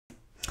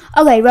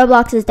Okay,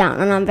 Roblox is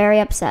down, and I'm very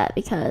upset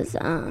because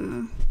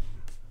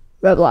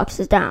Roblox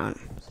is down.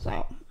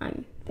 So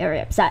I'm very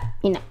upset,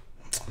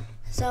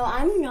 So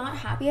I'm not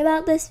happy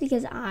about this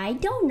because I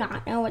do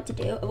not know what to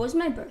do. It was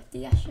my birthday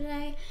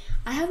yesterday.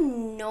 I have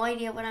no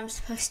idea what I'm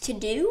supposed to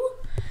do.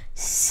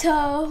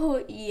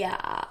 So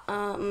yeah,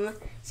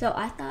 so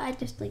I thought I'd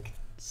just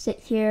sit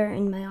here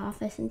in my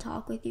office and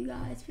talk with you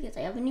guys because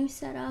I have a new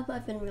setup.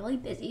 I've been really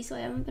busy, so I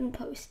haven't been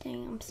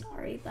posting. I'm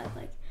sorry, but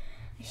I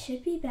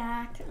should be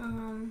back.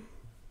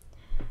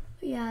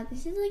 Yeah,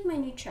 this is my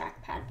new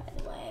trackpad, by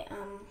the way.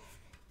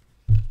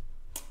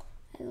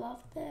 I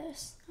love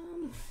this.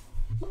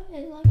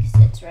 It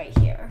sits right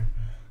here.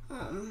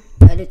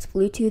 But it's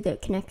Bluetooth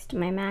that connects to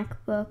my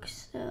MacBook,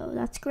 so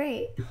that's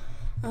great.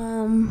 But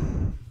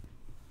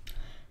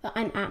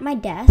I'm at my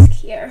desk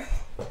here.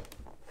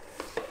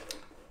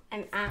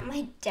 I'm at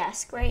my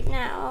desk right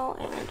now,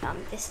 and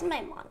this is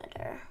my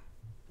monitor.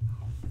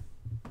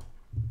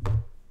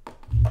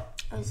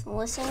 I was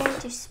listening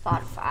to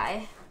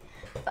Spotify,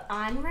 but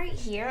I'm right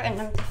here,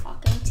 and I'm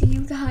talking to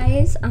you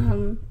guys.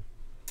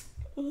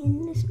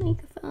 In this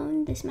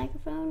microphone. This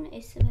microphone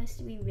is supposed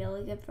to be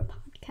really good for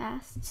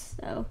podcasts,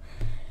 so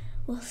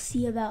we'll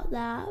see about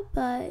that.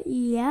 But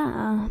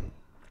yeah.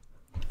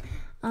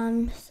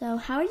 So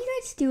how are you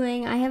guys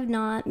doing? I have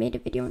not made a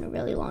video in a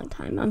really long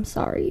time. I'm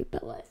sorry,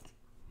 but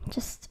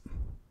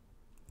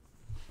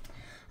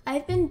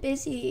I've been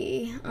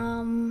busy.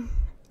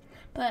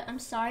 But I'm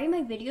sorry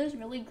my video is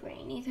really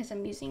grainy because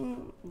I'm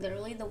using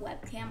literally the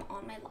webcam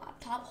on my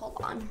laptop.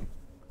 Hold on.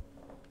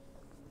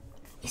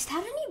 Is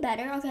that any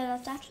better? Okay,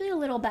 that's actually a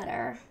little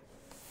better.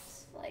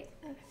 It's okay.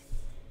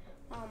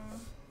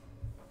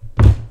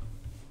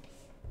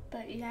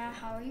 But yeah,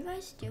 how are you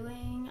guys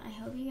doing? I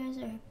hope you guys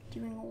are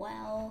doing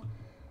well.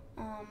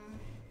 I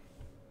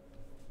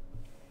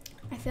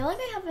feel like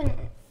I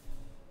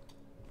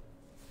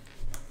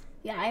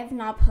have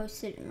not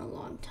posted in a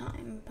long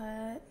time,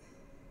 but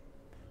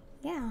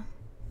yeah.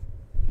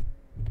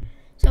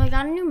 So I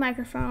got a new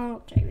microphone,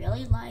 which I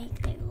really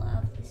like. I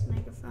love this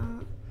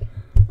microphone.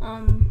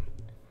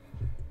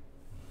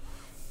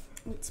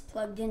 It's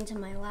plugged into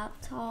my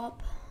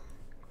laptop.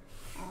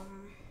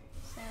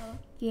 So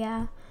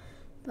yeah,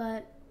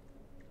 but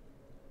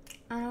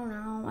I don't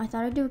know. I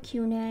thought I'd do a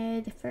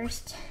Q&A. The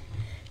first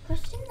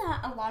question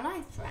that a lot of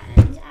my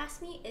friends ask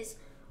me is,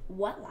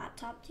 what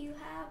laptop do you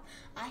have?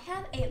 I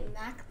have a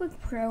MacBook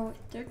Pro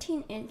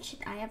 13-inch.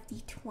 I have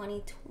the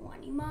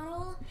 2020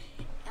 model,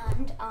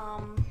 and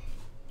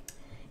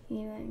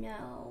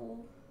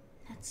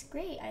that's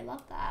great. I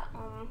love that.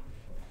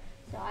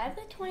 So I have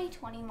the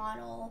 2020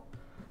 model.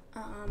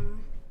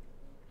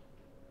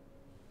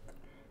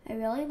 I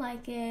really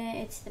like it.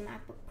 It's the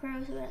MacBook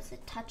Pro, so it has a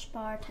touch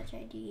bar, touch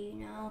ID,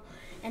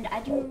 and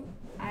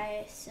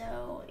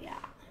so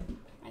yeah,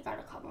 I got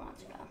it a couple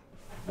months ago.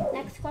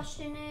 Next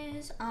question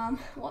is,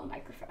 what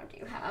microphone do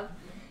you have?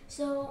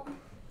 So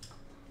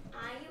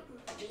I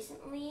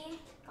recently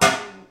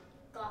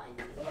got a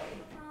new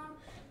microphone.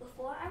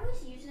 Before I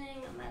was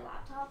using my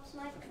laptop's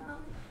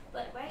microphone,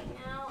 but right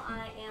now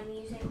I am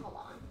using, hold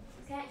on,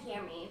 you can't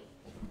hear me.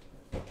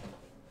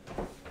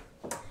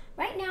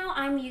 Right now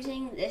I'm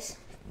using this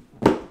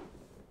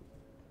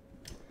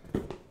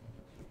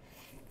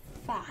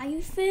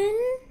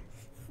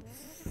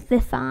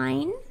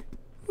Fifine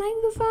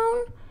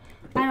microphone.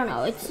 I don't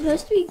know, it's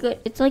supposed to be good.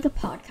 It's like a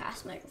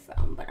podcast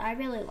microphone, but I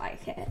really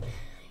like it.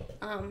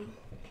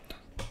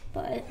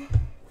 But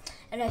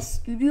it has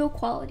studio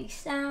quality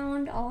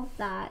sound, all of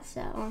that,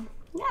 so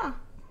yeah.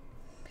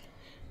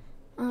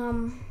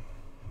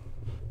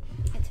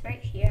 It's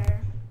right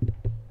here.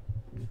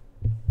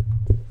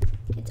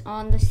 It's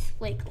on this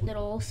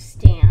little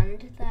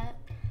stand that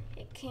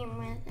it came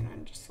with, and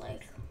I'm just I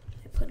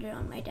put it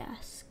on my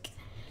desk.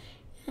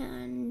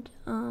 And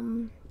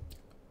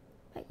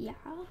but yeah.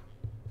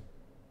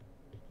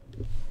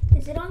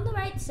 Is it on the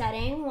right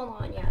setting?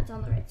 Hold on, yeah, it's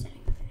on the right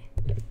setting.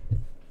 Okay.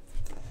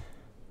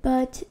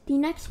 But the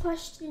next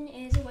question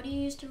is, what do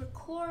you use to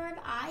record?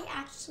 I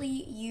actually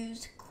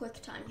use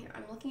QuickTime here.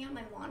 I'm looking at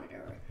my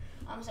monitor.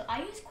 So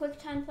I use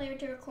QuickTime Player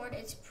to record.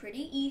 It's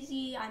pretty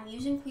easy. I'm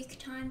using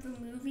QuickTime for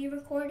movie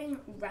recording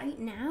right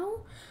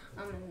now.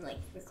 I'm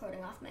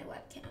recording off my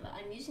webcam, but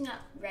I'm using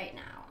that right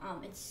now.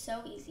 It's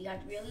so easy. I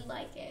really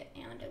like it,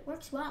 and it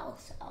works well.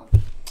 So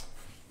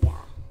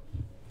yeah.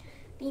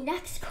 The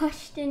next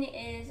question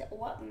is,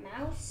 what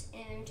mouse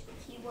and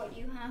keyboard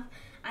do you have?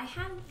 I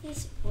have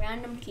this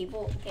random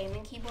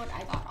gaming keyboard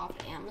I got off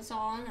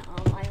Amazon.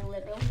 I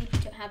literally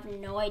have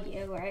no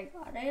idea where I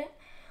got it.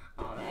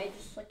 I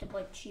just looked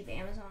up cheap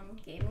Amazon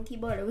gaming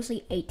keyboard. It was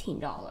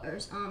 $18.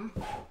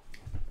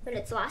 But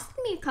it's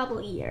lasted me a couple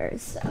of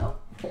years, so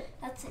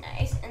that's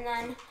nice. And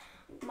then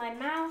my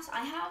mouse,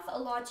 I have a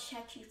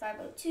Logitech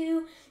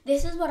G502.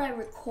 This is what I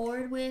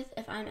record with.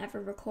 If I'm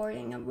ever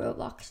recording a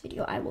Roblox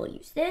video, I will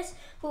use this.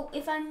 But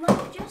if I'm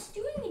just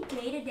doing a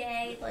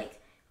day-to-day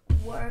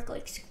work,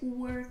 like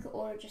schoolwork,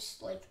 or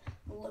just like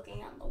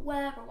looking on the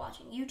web or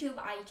watching YouTube,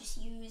 I just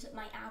use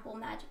my Apple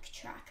Magic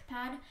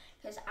trackpad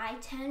because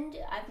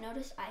I've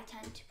noticed I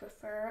tend to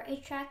prefer a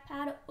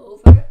trackpad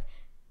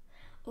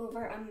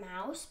over a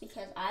mouse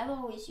because I've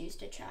always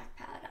used a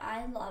trackpad.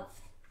 I love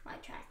my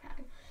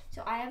trackpad.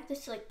 So I have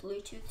this like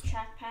Bluetooth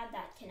trackpad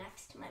that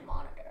connects to my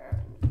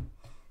monitor. And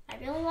I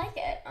really like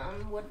it.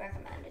 Would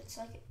recommend. It's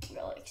like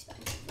really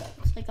expensive though.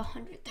 It's like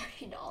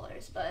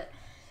 $130, but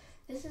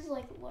this is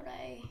like what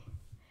I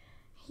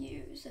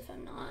use if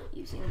I'm not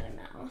using my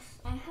mouse.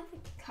 I have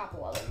a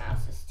couple other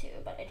mouses too,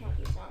 but I don't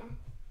use them.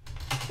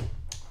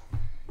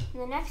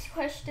 And the next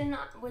question,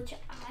 which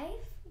I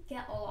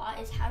get a lot,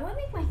 is how do I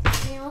make my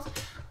thumbnails?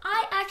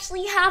 I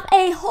actually have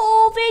a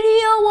whole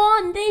video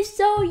on this,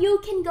 so you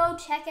can go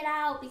check it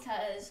out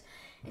because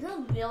it's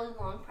a really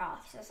long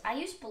process. I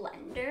use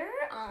Blender,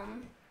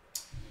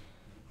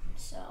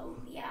 so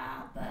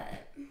yeah,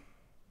 but yeah.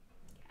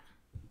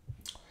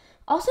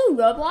 Also,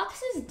 Roblox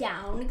is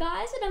down,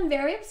 guys, and I'm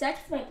very upset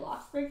with my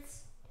block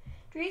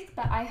streak,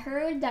 but I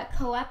heard that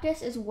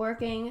kaithebearplaysrblx is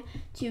working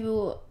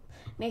to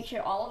make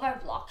sure all of our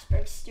block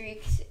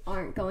streaks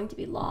aren't going to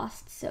be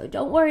lost. So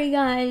don't worry,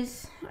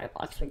 guys. Our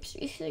block streaks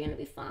are going to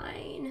be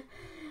fine.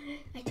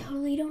 I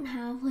totally don't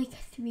have like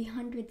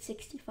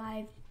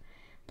 365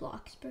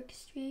 block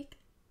streak.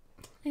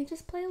 I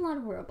just play a lot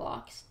of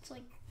Roblox. It's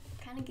like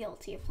kind of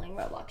guilty of playing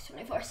Roblox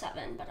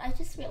 24/7, but I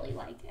just really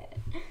like it.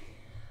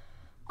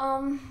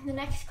 The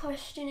next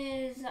question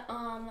is,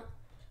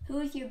 who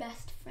is your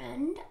best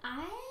friend?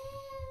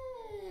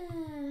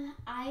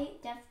 I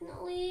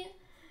definitely...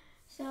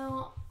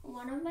 So,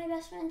 one of my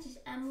best friends is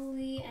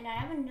Emily, and I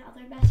have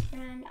another best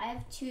friend. I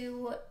have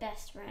two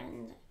best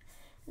friends.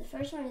 The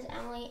first one is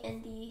Emily,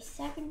 and the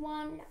second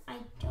one, I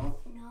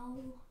don't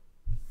know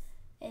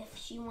if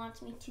she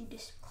wants me to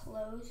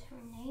disclose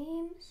her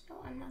name,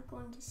 so I'm not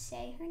going to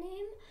say her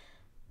name,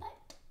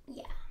 but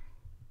yeah.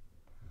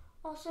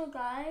 Also,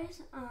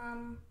 guys,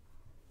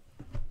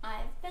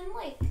 I've been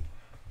like,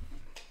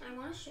 I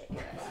want to show you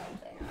guys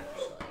something,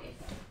 actually.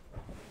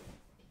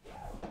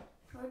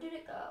 Where did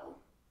it go?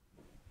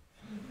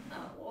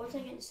 Oh, what was I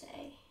gonna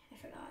say? I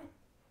forgot.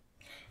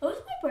 It was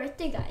my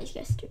birthday, guys,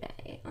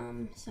 yesterday.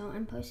 So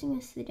I'm posting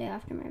this the day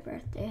after my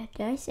birthday.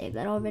 Did I say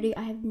that already?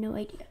 I have no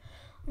idea.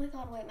 Oh my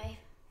god, wait, my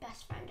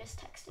best friend just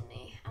texted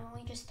me.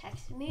 Emily just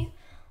texted me.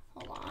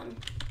 Hold on.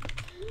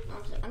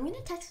 So I'm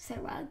gonna text her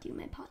while I do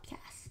my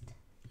podcast.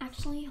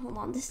 Actually, hold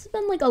on. This has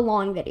been like a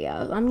long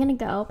video. I'm gonna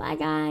go. Bye,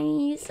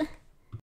 guys.